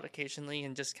talk a lot occasionally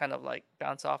and just kind of like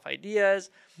bounce off ideas.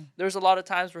 There's a lot of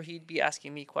times where he'd be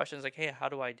asking me questions like, "Hey, how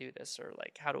do I do this?" or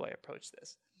like, "How do I approach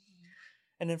this?"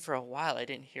 And then for a while, I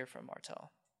didn't hear from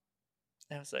Artiel.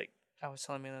 And I was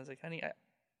telling Maylin, I was like, "Honey,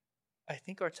 I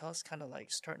think Artel's kind of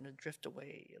like starting to drift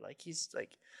away. Like he's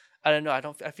like, I don't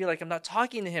know. I feel like I'm not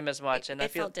talking to him as much, and I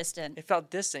feel distant. It felt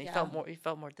distant. Yeah. He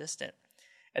felt more distant.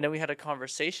 And then we had a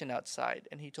conversation outside,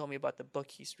 and he told me about the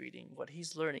book he's reading, what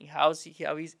he's learning, how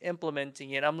he's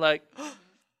implementing it. I'm like,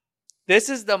 this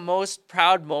is the most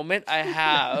proud moment I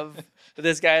have. But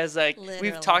this guy is like, Literally.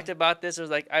 we've talked about this. It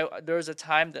was like, there was a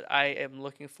time that I am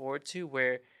looking forward to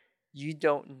where you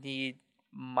don't need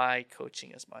my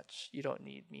coaching as much. You don't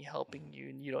need me helping you,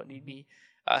 and you don't need me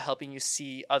helping you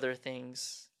see other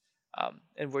things,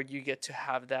 and where you get to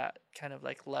have that kind of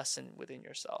like lesson within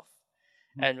yourself.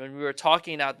 And when we were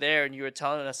talking out there and you were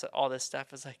telling us all this stuff,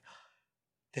 I was like,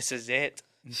 this is it.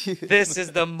 This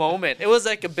is the moment. It was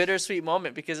like a bittersweet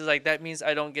moment because it's like, that means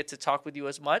I don't get to talk with you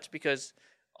as much, because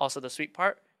also the sweet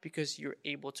part, because you're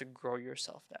able to grow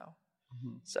yourself now.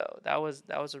 So that was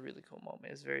a really cool moment.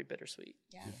 It was very bittersweet.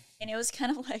 Yeah. And it was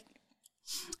kind of like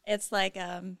It's like,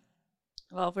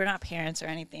 well, we're not parents or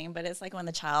anything, but it's like when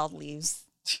the child leaves,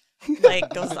 like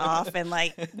goes off and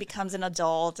like becomes an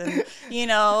adult and, you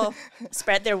know,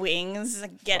 spread their wings,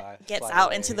 gets fly out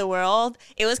away. into the world.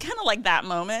 It was kind of like that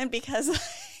moment because,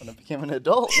 When I became an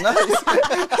adult. Nice.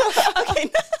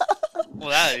 okay, Well,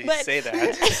 now that you But- say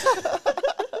that.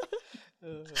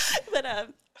 but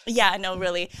yeah, no,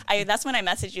 really. That's when I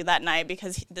messaged you that night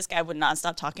because this guy would not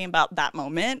stop talking about that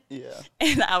moment. Yeah.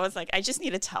 And I was like, I just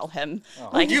need to tell him.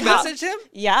 Like, You how- messaged him?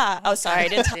 Yeah. Oh, sorry.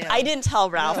 Damn. I didn't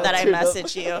tell Ralph that I true, though.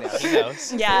 messaged you. Yeah, he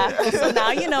knows. Yeah. So now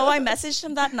you know I messaged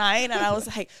him that night and I was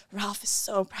like, Ralph is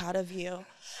so proud of you.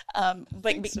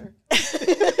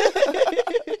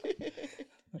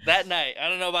 That night. I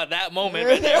don't know about that moment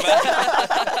right there.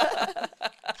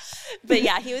 But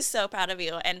yeah, he was so proud of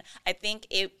you. And I think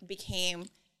it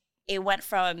went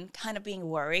from kind of being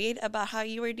worried about how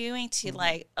you were doing to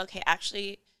like, okay,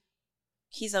 actually,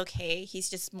 he's okay. He's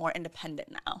just more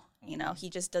independent now. You know, he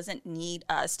just doesn't need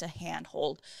us to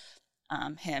handhold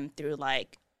him through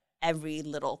like every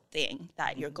little thing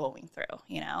that you're going through,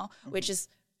 you know, which is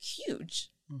huge,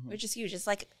 It's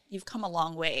like you've come a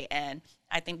long way. And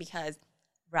I think because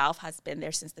Ralph has been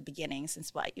there since the beginning,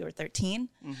 since what, you were 13?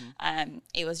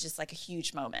 It was just like a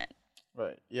huge moment.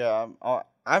 Right. Yeah.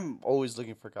 I'm always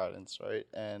looking for guidance, right?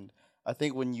 And I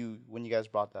think when you guys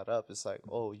brought that up, it's like,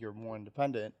 oh, you're more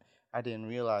independent. I didn't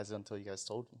realize it until you guys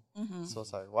told me. So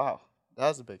it's like, wow,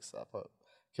 that's a big step up.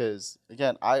 Because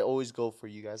again, I always go for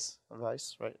you guys'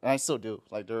 advice, right? And I still do.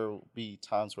 Like there will be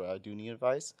times where I do need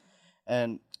advice,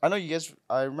 and I know you guys.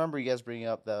 I remember you guys bringing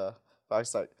up the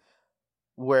advice, like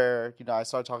where I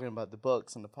started talking about the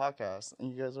books and the podcast, and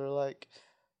you guys were like,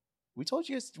 we told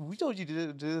you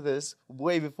to do this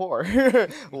way before.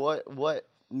 What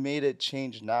made it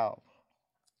change now?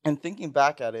 And thinking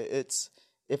back at it, it's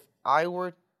if I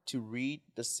were to read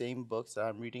the same books that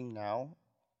I'm reading now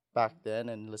back then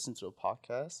and listen to a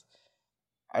podcast,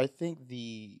 I think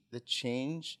the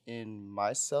change in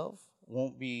myself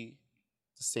won't be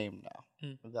the same now,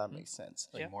 if that makes sense.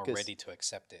 Like more 'Cause- ready to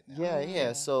accept it now.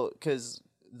 Yeah. So, because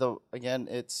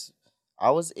I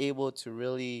was able to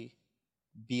really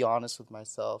be honest with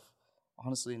myself,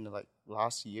 honestly, in the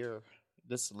last year,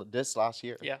 this last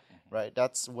year. Yeah. Right.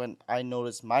 That's when I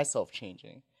noticed myself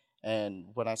changing, and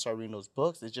when I started reading those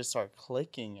books, it just started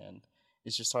clicking, and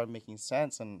it just started making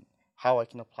sense, and how I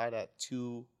can apply that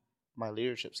to my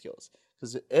leadership skills.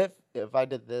 Because if I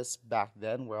did this back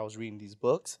then, where I was reading these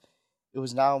books, it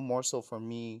was now more so for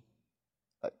me,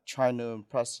 like trying to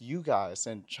impress you guys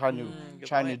and trying good to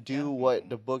point, do yeah. what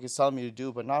the book is telling me to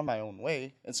do, but not my own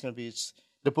way. It's gonna be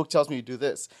the book tells me to do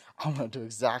this. I'm gonna do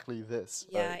exactly this.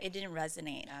 Yeah, right? it didn't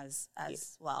resonate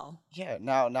as well. Yeah.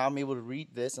 Now I'm able to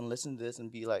read this and listen to this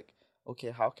and be like,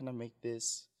 okay, how can I make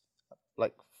this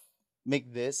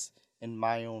in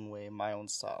my own way, my own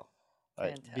style,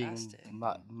 right? Fantastic. Being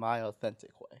my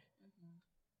authentic way.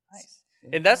 Nice.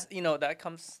 And that's, that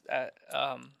comes at,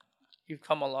 you've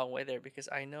come a long way there, because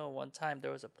I know one time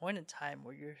there was a point in time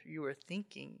where you were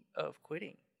thinking of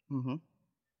quitting. Mm-hmm.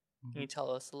 Can you tell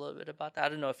us a little bit about that? I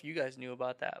don't know if you guys knew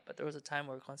about that, but there was a time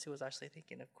where Glency was actually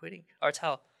thinking of quitting.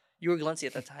 Artel, you were Glency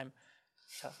at that time.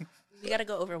 We got to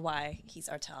go over why he's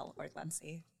Artel or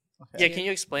Glency. Yeah, can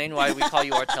you explain why we call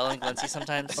you Artel and Glency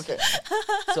sometimes? Okay.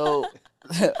 So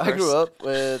I grew up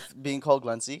with being called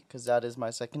Glency because that is my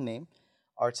second name.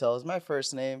 Artel is my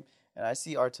first name, and I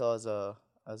see Artel as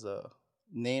a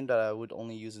name that I would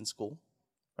only use in school,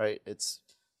 right? It's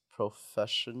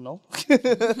professional.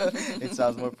 It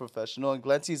sounds more professional, and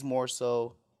Glency is more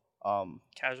so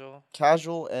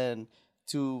casual and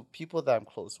to people that I'm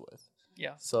close with.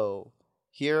 Yeah. So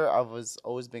here I was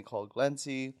always been called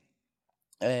Glency,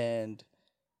 and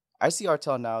I see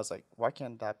Artel now as like, why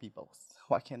can't that be both?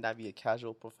 Why can't that be a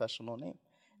casual professional name?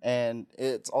 And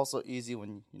it's also easy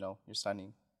when you're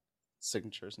signing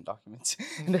signatures and documents.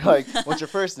 And they're like, what's your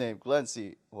first name?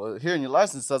 Glency. Well, here in your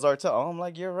license says Artel. Oh, I'm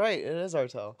like, you're right, it is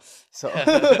Artel. So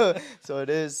so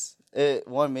it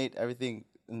made everything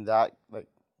in that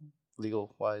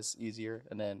legal wise easier,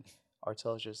 and then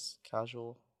Artel is just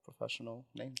casual professional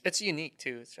name. It's unique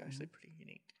too. It's actually pretty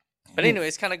unique. But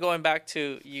anyways, kind of going back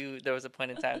to you, there was a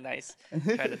point in time, nice,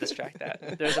 trying to distract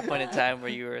that. There was a point in time where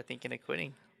you were thinking of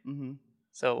quitting. Mm-hmm.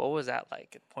 So what was that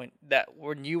like?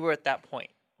 When you were at that point,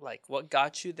 like what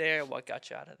got you there? What got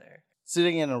you out of there?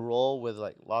 Sitting in a role with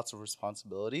lots of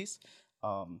responsibilities,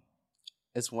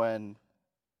 is when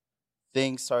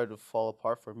things started to fall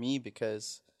apart for me,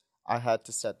 because I had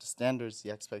to set the standards,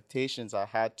 the expectations. I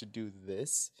had to do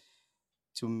this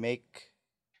to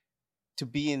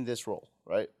be in this role,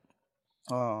 right?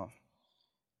 Can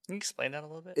you explain that a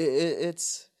little bit?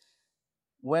 It's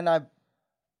when I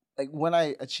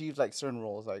achieved like certain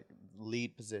roles, like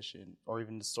lead position or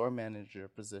even the store manager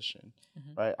position,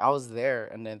 right? I was there,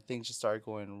 and then things just started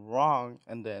going wrong,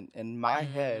 and then in my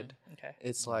head, Okay.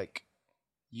 it's like,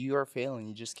 you are failing.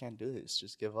 You just can't do this.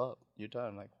 Just give up. You're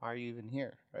done. Like, why are you even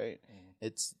here, right?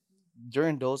 It's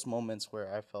during those moments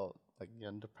where I felt like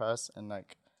getting depressed and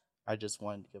like I just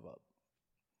wanted to give up.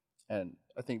 And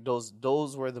I think those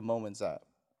were the moments that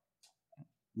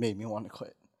made me want to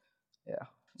quit. Yeah.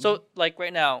 So, like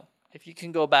right now, if you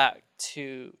can go back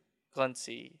to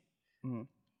Glency,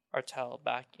 Artiel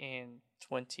back in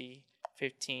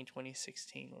 2015,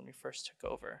 2016, when we first took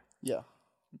over, Yeah.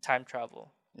 time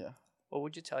travel, Yeah. what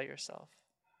would you tell yourself?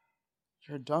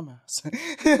 You're a dumbass.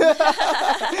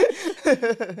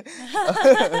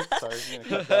 Sorry, I'm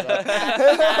gonna cut that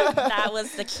out. That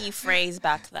was the key phrase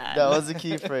back then. That was the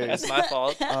key phrase. It's my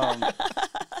fault.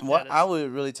 What I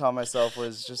would really tell myself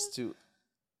was just to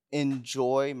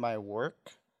enjoy my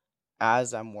work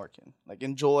as I'm working. Like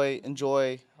enjoy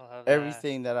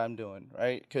everything that I'm doing,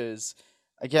 right? Because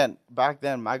again, back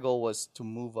then my goal was to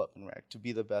move up in rank, to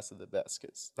be the best of the best,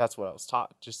 because that's what I was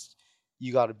taught. Just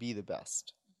you got to be the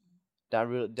best. That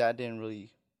didn't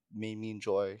really make me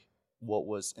enjoy what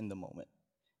was in the moment.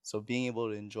 So being able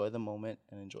to enjoy the moment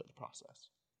and enjoy the process.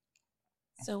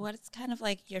 So what's kind of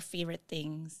like your favorite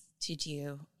things to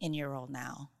do in your role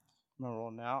now? My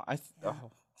role now,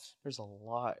 there's a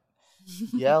lot.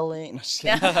 Yelling. No, just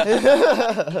kidding.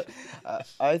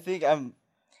 I think in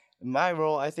my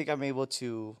role, I think I'm able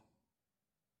to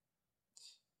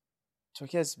I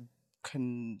guess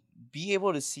be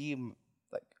able to see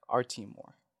like our team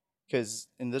more. Because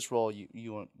in this role,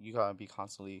 you gotta be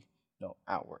constantly,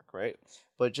 at work, right?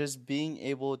 But just being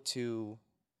able to,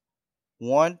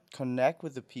 one, connect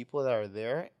with the people that are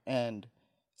there and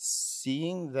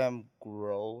seeing them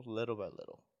grow little by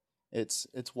little. It's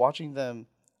watching them.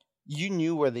 You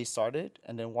knew where they started,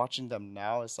 and then watching them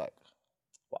now is like,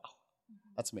 wow,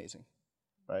 that's amazing,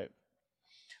 right?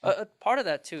 Part of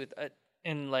that too,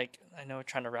 and like I know we're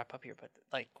trying to wrap up here, but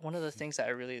like one of the things that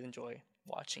I really enjoy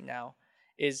watching now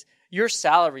is your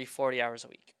salary 40 hours a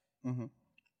week. Mm-hmm.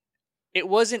 It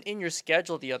wasn't in your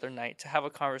schedule the other night to have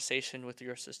a conversation with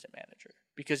your assistant manager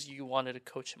because you wanted to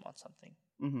coach him on something.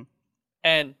 Mm-hmm.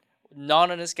 And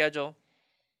not on his schedule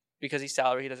because he's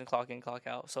salary, he doesn't clock in, clock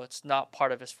out. So it's not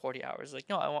part of his 40 hours. Like,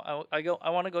 no, I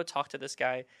want to go talk to this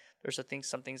guy. There's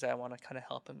some things that I want to kind of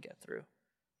help him get through.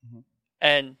 Mm-hmm.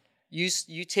 And you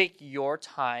take your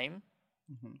time.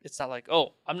 Mm-hmm. It's not like,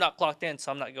 oh, I'm not clocked in,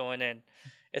 so I'm not going in.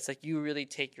 It's like you really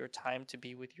take your time to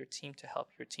be with your team, to help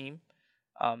your team.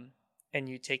 And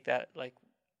you take that like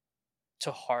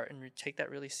to heart and you take that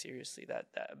really seriously, that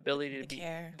ability to be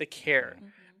care. The care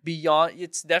beyond.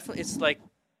 It's like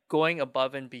going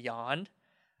above and beyond,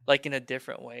 like in a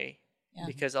different way. Yeah.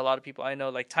 Because a lot of people I know,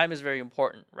 like time is very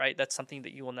important, right? That's something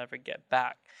that you will never get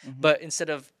back. Mm-hmm. But instead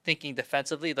of thinking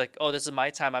defensively, like, oh, this is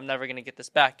my time, I'm never going to get this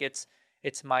back. It's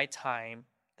my time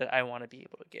that I want to be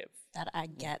able to give. That I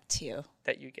get to.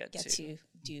 That you get to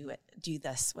do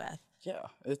this with. Yeah,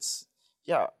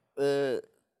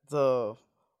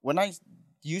 when I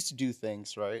used to do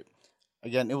things, right?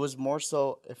 Again, it was more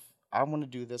so if I want to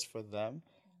do this for them,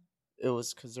 it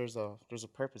was because there's a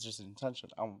purpose, there's an intention.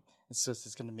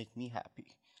 It's gonna make me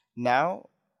happy. Now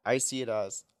I see it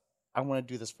as I want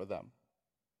to do this for them.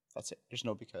 That's it. There's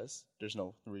no because. There's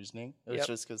no reasoning. It's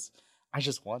just because I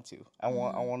just want to. I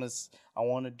want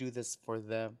to do this for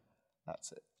them.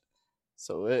 That's it.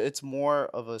 So it's more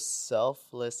of a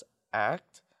selfless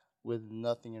act with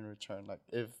nothing in return. Like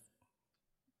if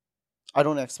I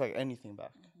don't expect anything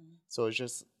back, so it's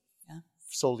just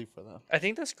solely for them. I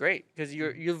think that's great because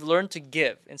you've learned to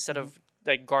give instead of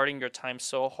like guarding your time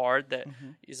so hard that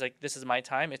it's like this is my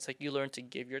time. It's like you learn to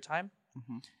give your time,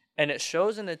 and it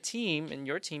shows in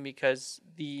your team because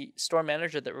the store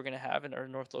manager that we're gonna have in our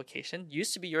North location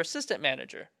used to be your assistant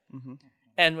manager.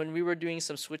 And when we were doing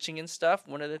some switching and stuff,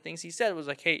 one of the things he said was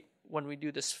like, "Hey, when we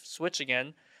do this switch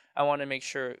again, I want to make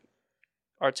sure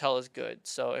Artiel is good.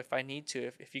 So if I need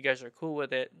to, if you guys are cool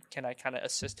with it, can I kind of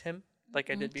assist him like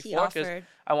I did before? Because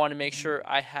I want to make sure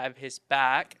I have his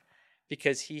back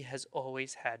because he has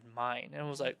always had mine." And I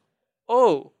was like,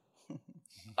 oh,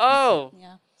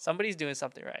 yeah, somebody's doing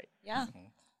something right. Yeah,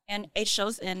 and it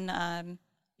shows in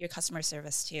your customer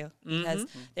service too, because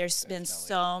there's been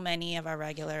so many of our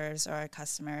regulars or our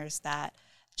customers that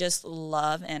just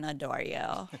love and adore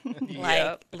you,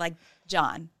 like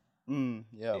John.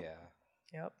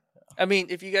 Yep. I mean,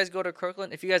 if you guys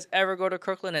ever go to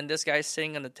Kirkland and this guy's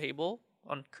sitting on the table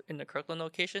in the Kirkland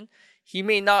location, he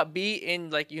may not be in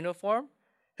like uniform.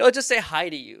 he'll just say hi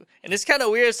to you, and it's kind of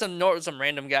weird. Some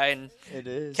random guy in It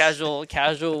is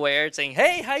casual wear saying,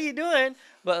 "Hey, how you doing?"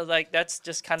 But like that's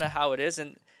just kind of how it is,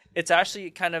 and it's actually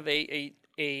kind of a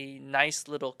nice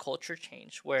little culture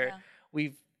change where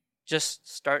we've just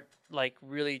start like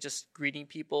really just greeting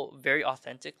people very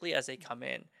authentically as they come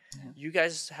in. You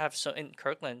guys have in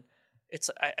Kirkland.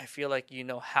 I feel like you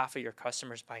know half of your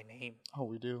customers by name. Oh,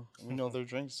 we do. We know their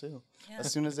drinks too. Yeah.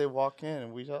 As soon as they walk in,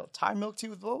 and we go, Thai milk tea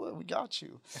with boba, we got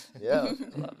you. Yeah,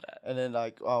 Love that. and then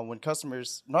like when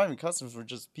customers, not even customers, were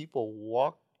just people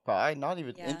walk by, not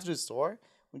even Yeah. into the store,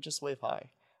 we just wave hi.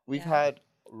 We've Yeah. had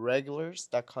regulars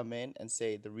that come in and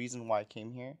say the reason why I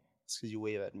came here is because you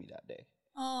waved at me that day.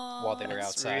 While they were That's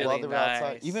outside. really While they were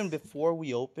outside, nice. even before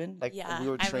we opened, like Yeah, we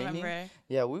were I training. remember.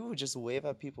 Yeah, we would just wave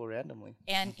at people randomly.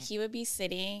 And he would be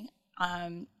sitting.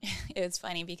 It was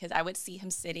funny because I would see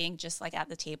him sitting just like at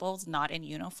the tables, not in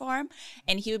uniform,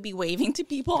 and he would be waving to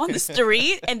people on the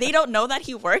street, and they don't know that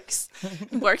he works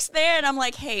there. And I'm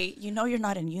like, hey, you know you're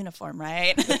not in uniform,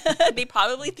 right? They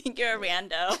probably think you're a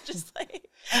rando, just like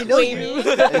waving.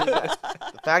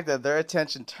 The fact that their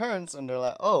attention turns and they're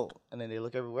like, oh, and then they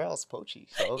look everywhere else, poachy.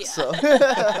 Yeah. So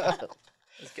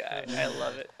This guy, I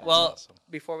love it. Well, awesome.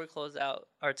 before we close out,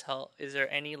 Artel, is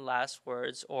there any last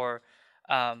words or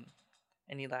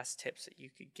any last tips that you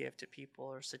could give to people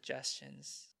or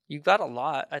suggestions? You've got a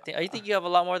lot. I think you have a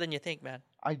lot more than you think, man.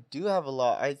 I do have a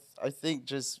lot. I think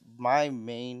just my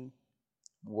main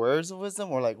words of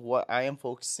wisdom, or like what I am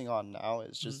focusing on now,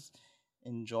 is just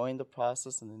enjoying the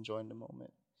process and enjoying the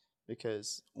moment.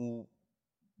 Because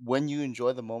when you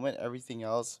enjoy the moment, everything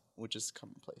else will just come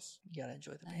in place. You gotta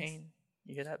enjoy the Nice. pain.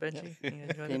 You get that, Benji? You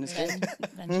gotta enjoy Pain the is pain.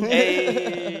 good.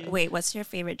 Hey. Wait, what's your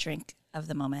favorite drink of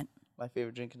the moment? My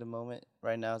favorite drink in the moment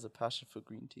right now is a passion fruit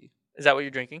green tea. Is that what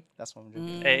you're drinking? That's what I'm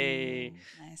drinking. Hey.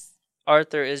 Nice.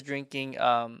 Arthur is drinking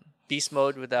beast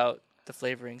mode without the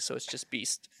flavoring, so it's just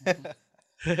beast.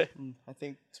 I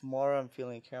think tomorrow I'm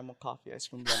feeling caramel coffee ice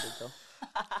cream blended though.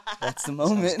 That's the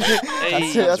moment.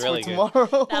 Hey. That's really for good.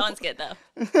 tomorrow. That one's good though.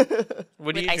 What are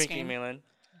With you ice drinking, cream. Malin?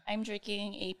 I'm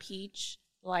drinking a peach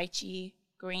lychee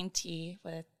green tea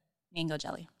with mango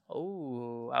jelly.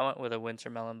 Oh, I went with a winter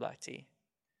melon black tea.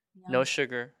 No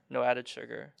sugar, no added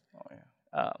sugar. Oh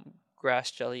yeah.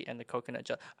 Grass jelly and the coconut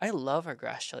jelly. I love our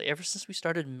grass jelly. Ever since we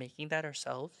started making that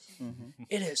ourselves,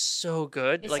 it is so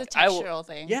good. It's like a textural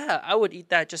thing. Yeah, I would eat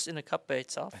that just in a cup by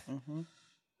itself. Mm-hmm.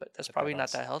 But that's Put probably that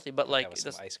not on that healthy. But That like, with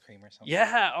some ice cream or something.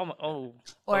 yeah. Or Oh.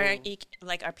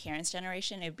 like our parents'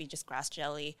 generation, it'd be just grass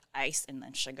jelly, ice, and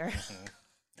then sugar.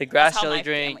 The grass how jelly my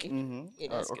drink. family- Mm-hmm.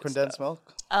 It Or, is or good condensed stuff.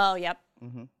 milk. Oh, yep.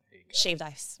 Mm-hmm. There you go. Shaved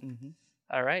ice. Mm-hmm.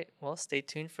 All right. Well, stay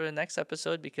tuned for the next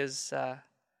episode because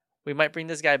we might bring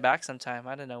this guy back sometime.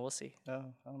 I don't know. We'll see. I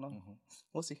don't know.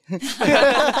 We'll see. All right,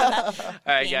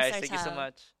 Thanks, guys. Thank you so Artel.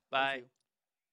 much. Bye.